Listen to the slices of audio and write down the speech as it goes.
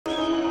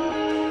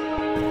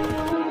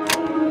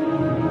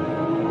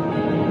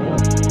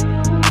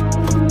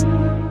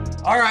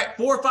right,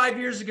 4 or 5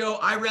 years ago,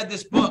 I read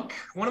this book,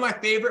 one of my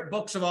favorite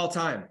books of all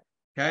time.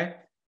 Okay.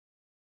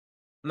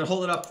 I'm going to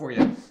hold it up for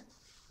you.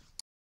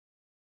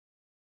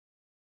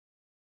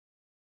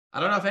 I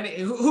don't know if any,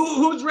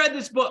 who's read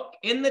this book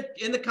in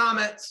the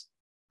comments.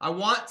 I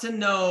want to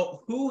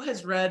know who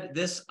has read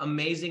this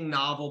amazing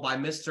novel by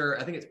Mr.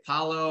 I think it's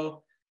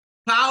Paulo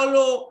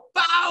Coelho.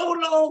 Is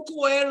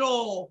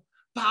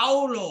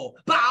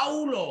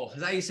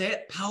that how you say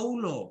it?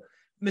 Paulo,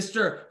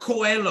 Mr.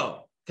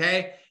 Coelho.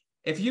 Okay.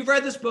 If you've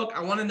read this book,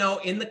 I want to know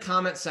in the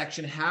comment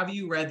section, have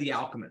you read The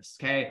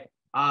Alchemist? Okay.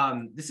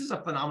 This is a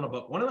phenomenal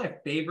book. One of my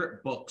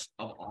favorite books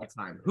of all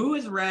time. Who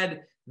has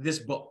read this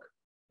book?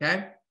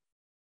 Okay.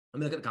 Let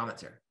me look at the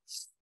comments here.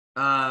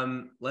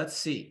 Let's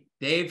see.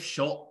 Dave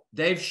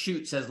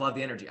Shute says, love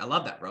the energy. I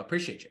love that, bro.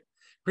 Appreciate you.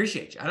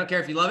 I don't care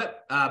if you love it,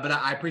 but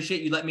I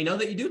appreciate you letting me know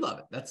that you do love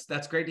it.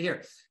 That's great to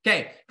hear.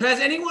 Okay. Has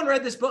anyone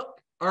read this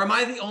book? Or am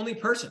I the only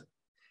person?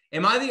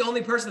 Am I the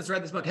only person that's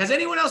read this book? Has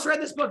anyone else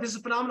read this book? This is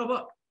a phenomenal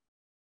book.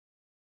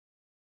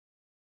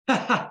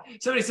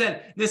 Somebody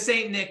said, this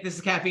ain't Nick, this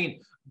is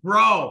caffeine.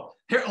 Bro,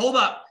 here, hold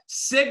up.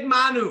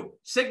 Sigmanu.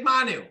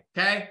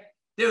 Okay.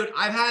 Dude,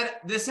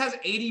 this has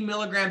 80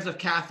 milligrams of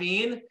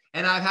caffeine,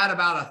 and I've had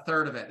about a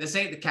third of it. This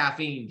ain't the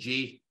caffeine,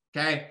 G.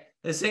 Okay.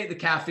 This ain't the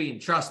caffeine.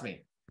 Trust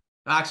me.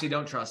 Actually,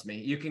 don't trust me.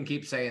 You can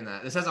keep saying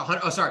that. This has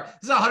 100. Oh, sorry.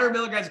 This is 100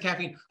 milligrams of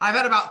caffeine. I've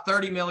had about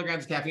 30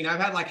 milligrams of caffeine. I've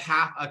had like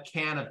half a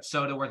can of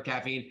soda worth of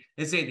caffeine.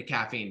 This ain't the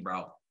caffeine,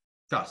 bro.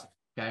 Trust me.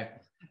 Okay.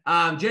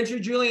 Gentry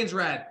Julian's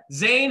read.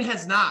 Zane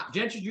has not.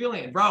 Gentry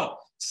Julian, bro.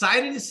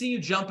 Excited to see you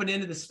jumping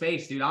into the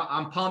space, dude.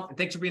 I'm pumped. And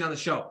thanks for being on the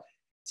show.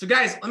 So,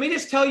 guys, let me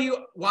just tell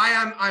you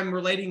why I'm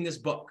relating this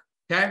book.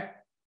 Okay.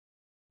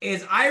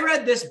 Is I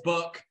read this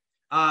book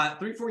 3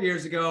 or 4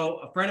 years ago.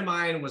 A friend of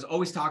mine was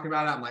always talking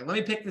about it. I'm like, let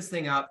me pick this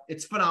thing up.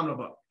 It's a phenomenal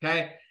book.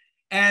 Okay.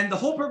 And the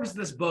whole purpose of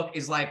this book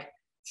is like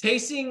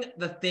chasing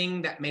the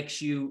thing that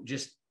makes you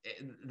just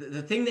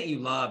the thing that you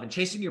love and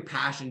chasing your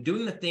passion,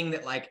 doing the thing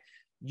that like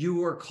you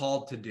were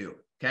called to do.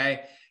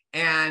 Okay.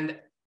 And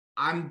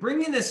I'm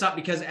bringing this up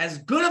because as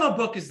good of a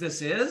book as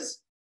this is,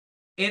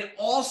 it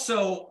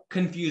also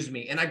confused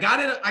me. And I got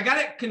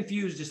it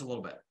confused just a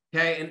little bit.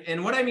 Okay.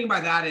 And what I mean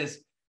by that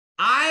is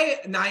I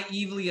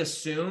naively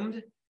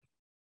assumed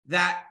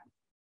that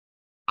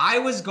I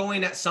was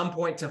going at some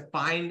point to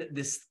find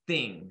this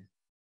thing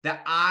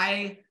that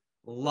I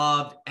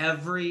loved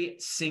every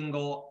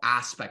single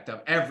aspect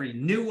of, every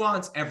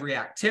nuance, every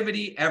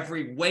activity,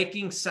 every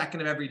waking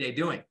second of every day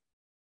doing.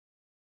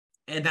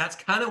 And that's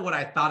kind of what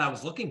I thought I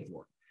was looking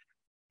for.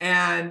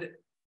 And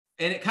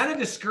it kind of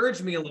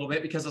discouraged me a little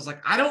bit because I was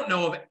like, I don't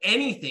know of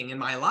anything in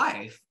my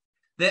life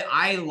that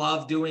I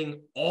love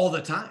doing all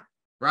the time,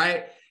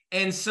 right?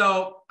 And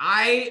so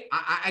I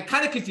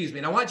kind of confused me.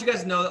 And I want you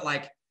guys to know that,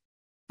 like,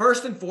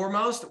 first and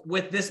foremost,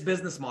 with this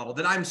business model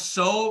that I'm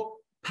so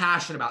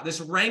passionate about, this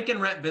rank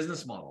and rent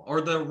business model,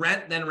 or the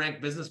rent then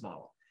rank business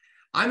model,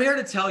 I'm here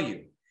to tell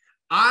you,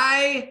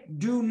 I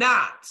do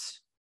not,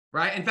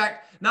 right? In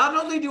fact, not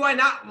only do I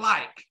not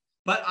like,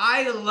 but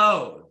I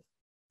loathe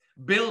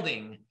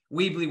building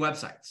Weebly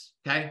websites,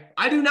 okay?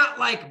 I do not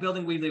like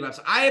building Weebly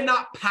websites. I am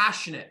not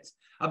passionate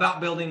about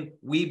building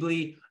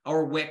Weebly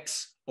or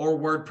Wix or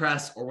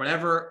WordPress or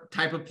whatever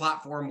type of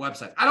platform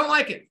websites. I don't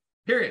like it,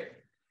 period.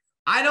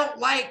 I'm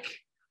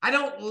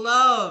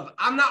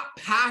not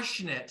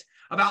passionate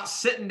about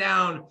sitting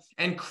down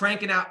and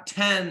cranking out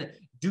 10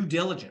 due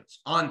diligence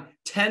on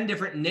 10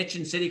 different niche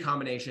and city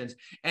combinations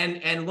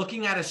and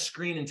looking at a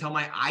screen until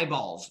my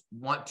eyeballs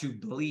want to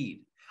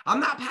bleed.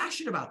 I'm not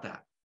passionate about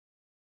that.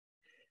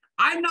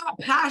 I'm not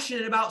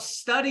passionate about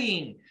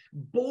studying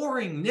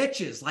boring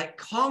niches like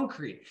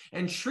concrete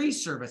and tree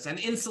service and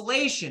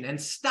insulation and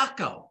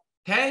stucco,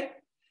 okay?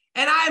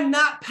 And I'm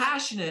not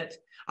passionate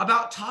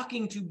about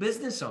talking to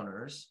business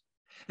owners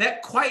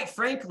that, quite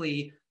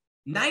frankly,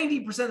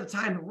 90% of the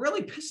time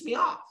really piss me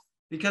off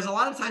because a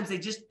lot of times they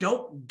just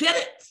don't get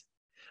it.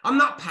 I'm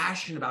not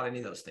passionate about any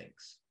of those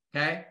things,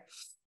 okay?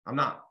 I'm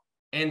not.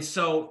 And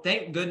so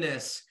thank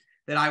goodness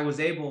that I was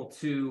able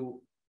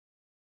to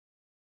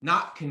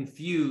not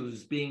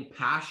confuse being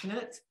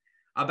passionate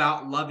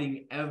about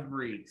loving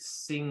every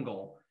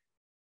single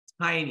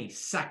tiny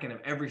second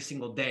of every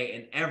single day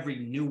and every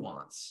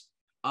nuance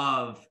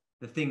of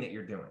the thing that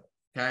you're doing,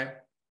 okay?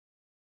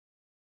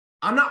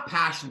 I'm not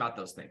passionate about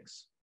those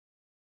things.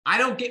 I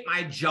don't get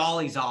my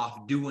jollies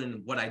off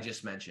doing what I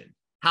just mentioned.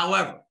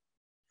 However,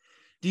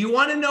 do you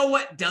want to know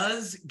what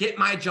does get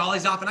my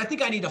jollies off? And I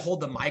think I need to hold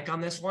the mic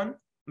on this one. Let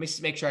me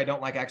just make sure I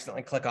don't like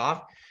accidentally click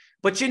off.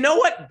 But you know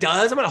what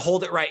does? I'm going to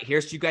hold it right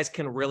here so you guys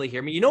can really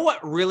hear me. You know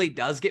what really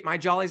does get my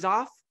jollies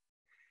off?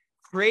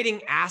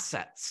 Creating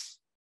assets.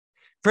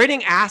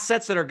 Creating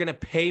assets that are going to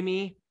pay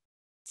me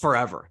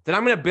forever. That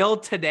I'm going to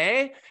build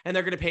today and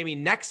they're going to pay me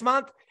next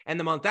month and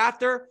the month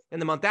after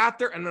and the month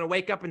after. And I'm going to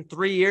wake up in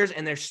 3 years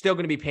and they're still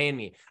going to be paying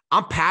me.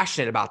 I'm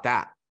passionate about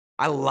that.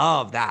 I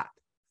love that.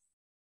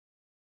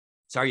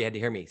 Sorry you had to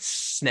hear me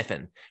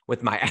sniffing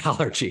with my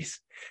allergies.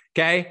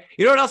 Okay.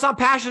 You know what else I'm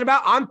passionate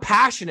about? I'm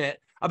passionate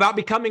about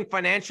becoming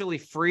financially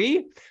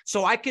free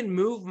so I can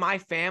move my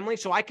family,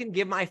 so I can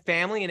give my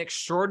family an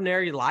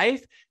extraordinary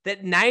life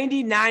that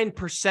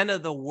 99%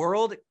 of the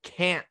world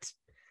can't.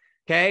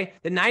 Okay?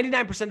 The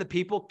 99% of the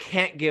people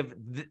can't give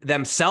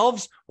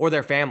themselves or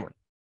their family.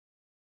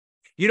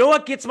 You know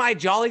what gets my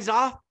jollies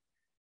off?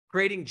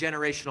 Creating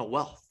generational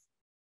wealth.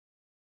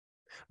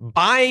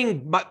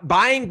 Buying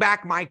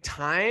back my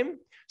time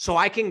so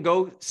I can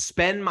go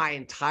spend my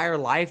entire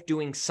life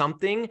doing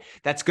something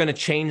that's going to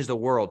change the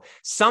world.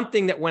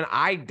 Something that when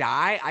I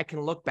die, I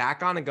can look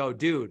back on and go,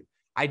 dude,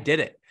 I did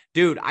it.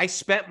 Dude, I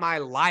spent my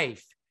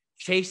life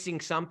chasing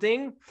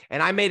something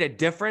and I made a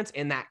difference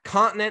in that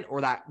continent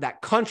or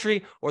that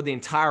country or the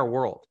entire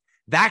world.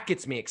 That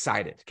gets me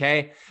excited,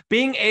 okay?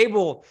 Being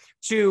able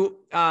to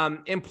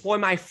employ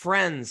my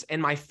friends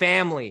and my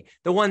family,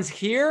 the ones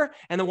here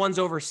and the ones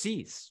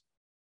overseas.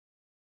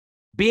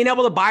 Being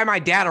able to buy my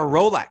dad a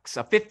Rolex,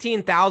 a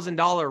 $15,000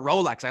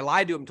 Rolex. I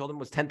lied to him, told him it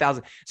was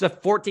 $10,000. It's a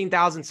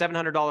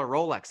 $14,700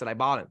 Rolex that I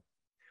bought him.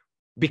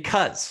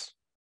 Because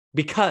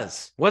it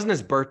wasn't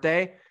his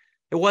birthday.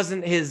 It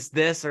wasn't his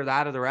this or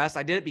that or the rest.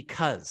 I did it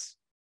because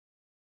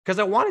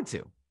I wanted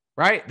to,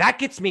 right? That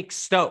gets me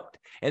stoked.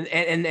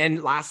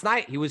 And last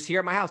night he was here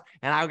at my house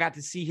and I got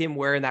to see him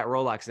wearing that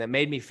Rolex, and it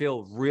made me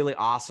feel really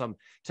awesome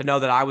to know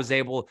that I was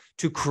able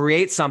to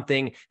create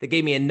something that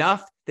gave me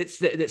enough,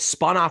 that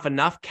spun off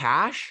enough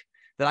cash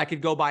that I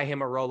could go buy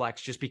him a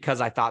Rolex just because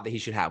I thought that he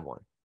should have one.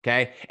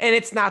 Okay. And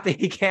it's not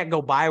that he can't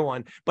go buy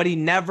one, but he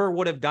never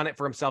would have done it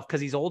for himself because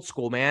he's old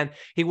school, man.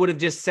 He would have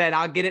just said,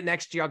 I'll get it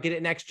next year. I'll get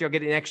it next year. I'll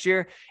get it next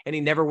year. And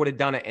he never would have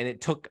done it. And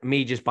it took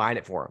me just buying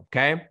it for him.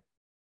 Okay.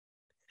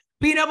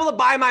 Being able to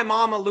buy my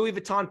mom a Louis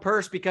Vuitton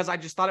purse because I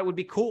just thought it would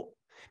be cool,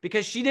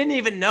 because she didn't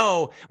even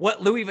know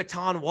what Louis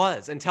Vuitton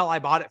was until I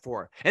bought it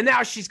for her. And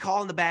now she's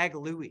calling the bag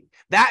Louis.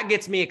 That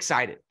gets me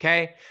excited,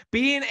 okay?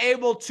 Being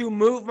able to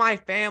move my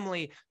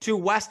family to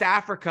West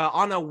Africa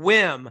on a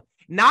whim,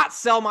 not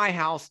sell my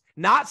house,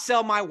 not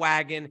sell my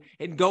wagon,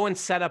 and go and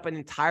set up an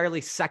entirely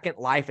second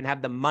life and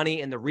have the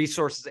money and the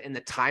resources and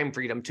the time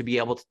freedom to be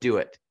able to do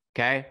it,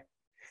 okay?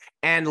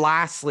 And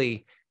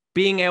lastly,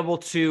 being able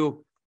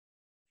to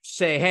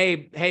say,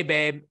 hey,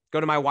 babe, go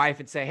to my wife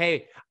and say,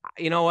 hey,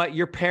 you know what?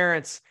 Your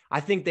parents,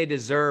 I think they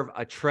deserve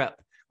a trip.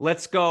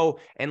 Let's go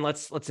and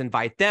let's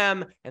invite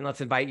them, and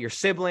let's invite your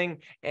sibling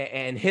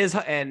and his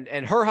and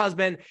her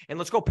husband, and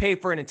let's go pay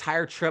for an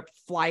entire trip,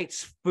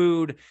 flights,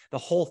 food, the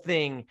whole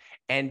thing,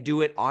 and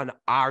do it on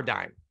our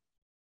dime.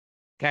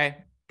 Okay,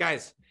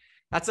 guys,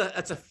 that's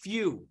a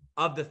few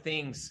of the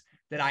things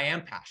that I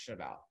am passionate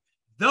about.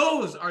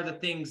 Those are the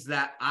things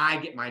that I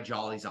get my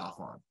jollies off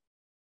on.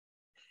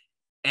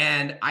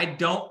 And I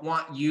don't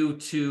want you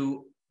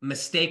to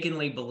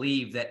mistakenly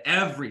believe that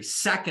every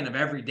second of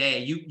every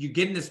day you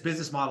get in this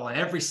business model, and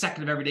every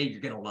second of every day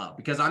you're going to love,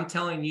 because I'm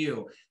telling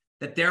you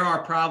that there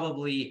are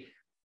probably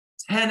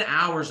 10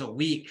 hours a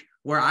week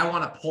where I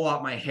want to pull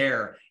out my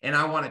hair and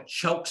I want to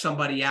choke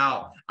somebody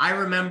out. I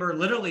remember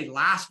literally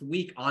last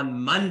week on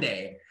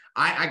Monday,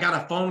 I got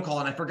a phone call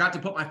and I forgot to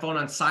put my phone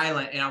on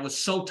silent. And I was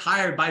so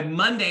tired by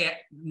Monday at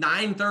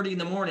 9:30 in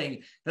the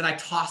morning that I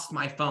tossed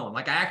my phone.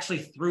 Like I actually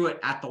threw it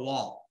at the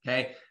wall.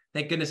 Okay.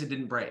 Thank goodness it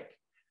didn't break.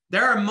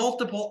 There are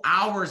multiple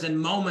hours and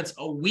moments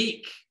a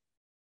week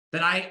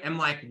that I am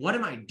like, what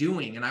am I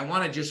doing? And I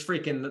want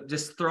to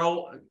just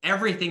throw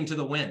everything to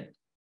the wind.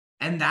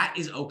 And that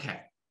is okay.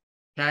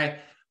 Okay.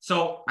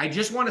 So I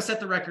just want to set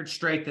the record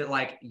straight that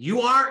like,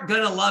 you aren't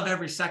going to love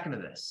every second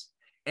of this.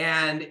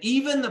 And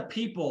even the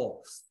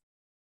people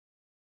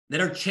that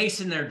are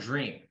chasing their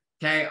dream.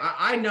 Okay.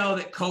 I know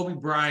that Kobe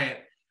Bryant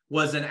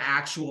was an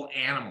actual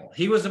animal.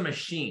 He was a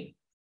machine.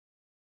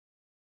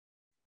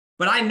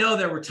 But I know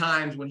there were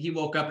times when he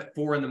woke up at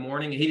 4 a.m.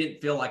 and he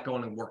didn't feel like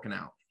going and working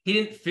out. He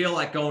didn't feel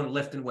like going and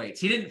lifting weights.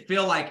 He didn't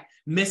feel like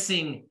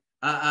missing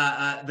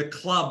the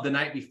club the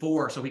night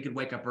before so he could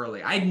wake up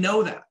early. I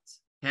know that,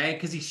 okay,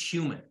 because he's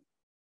human.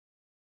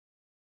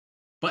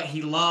 But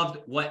he loved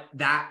what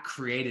that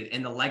created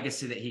and the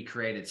legacy that he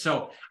created.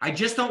 So I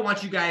just don't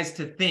want you guys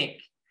to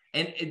think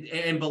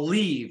and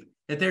believe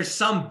that there's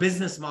some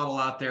business model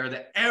out there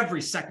that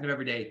every second of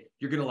every day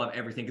you're going to love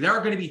everything. There are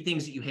going to be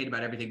things that you hate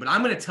about everything, but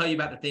I'm going to tell you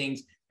about the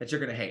things that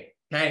you're going to hate.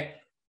 Okay.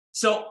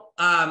 So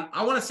I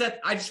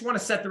just want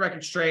to set the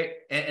record straight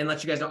and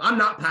let you guys know I'm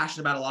not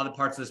passionate about a lot of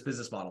parts of this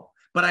business model,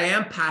 but I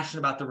am passionate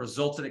about the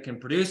results that it can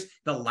produce,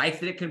 the life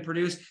that it can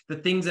produce, the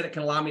things that it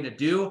can allow me to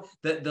do,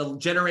 the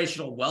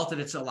generational wealth that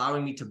it's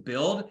allowing me to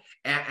build,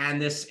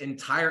 and this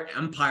entire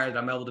empire that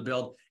I'm able to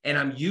build. And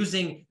I'm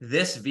using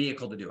this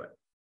vehicle to do it.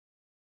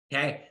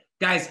 Okay.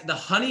 Guys, the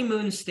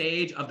honeymoon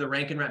stage of the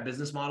Rank and Rent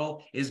business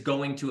model is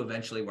going to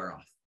eventually wear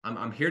off.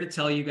 I'm here to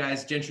tell you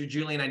guys, Gentry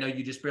Julian, I know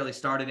you just barely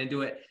started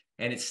into it,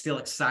 and it's still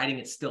exciting.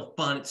 It's still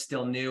fun. It's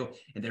still new.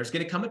 And there's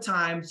going to come a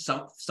time,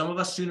 some of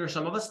us sooner,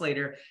 some of us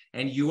later,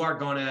 and you are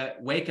going to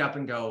wake up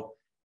and go,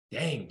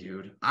 dang,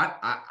 dude,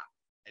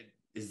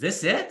 is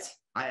this it?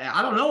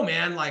 I don't know,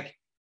 man. Like,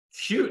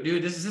 shoot,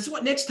 dude, is this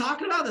what Nick's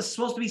talking about? This is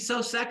supposed to be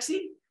so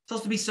sexy,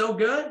 supposed to be so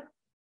good.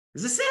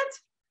 Is this it?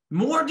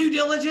 More due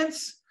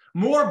diligence,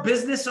 More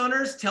business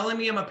owners telling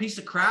me I'm a piece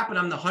of crap and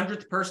I'm the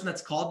 100th person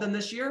that's called them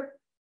this year.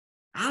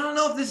 I don't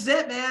know if this is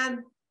it,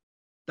 man.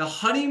 The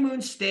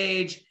honeymoon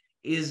stage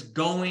is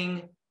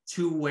going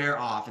to wear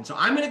off. And so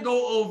I'm going to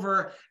go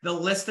over the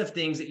list of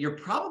things that you're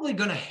probably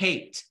going to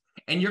hate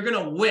and you're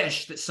going to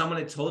wish that someone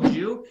had told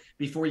you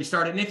before you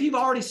started. And if you've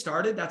already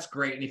started, that's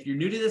great. And if you're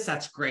new to this,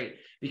 that's great,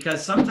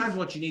 because sometimes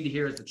what you need to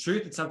hear is the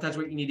truth. And sometimes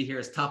what you need to hear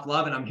is tough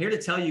love. And I'm here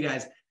to tell you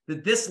guys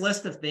that this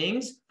list of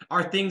things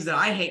are things that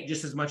I hate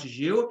just as much as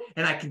you,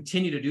 and I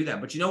continue to do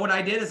them. But you know what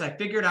I did is I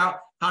figured out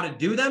how to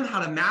do them,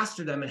 how to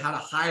master them, and how to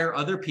hire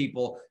other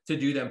people to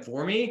do them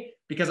for me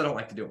because I don't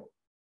like to do them.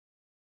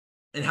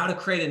 And how to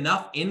create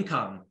enough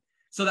income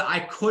so that I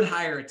could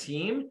hire a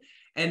team.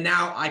 And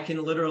now I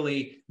can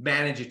literally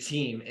manage a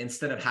team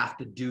instead of have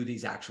to do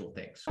these actual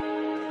things.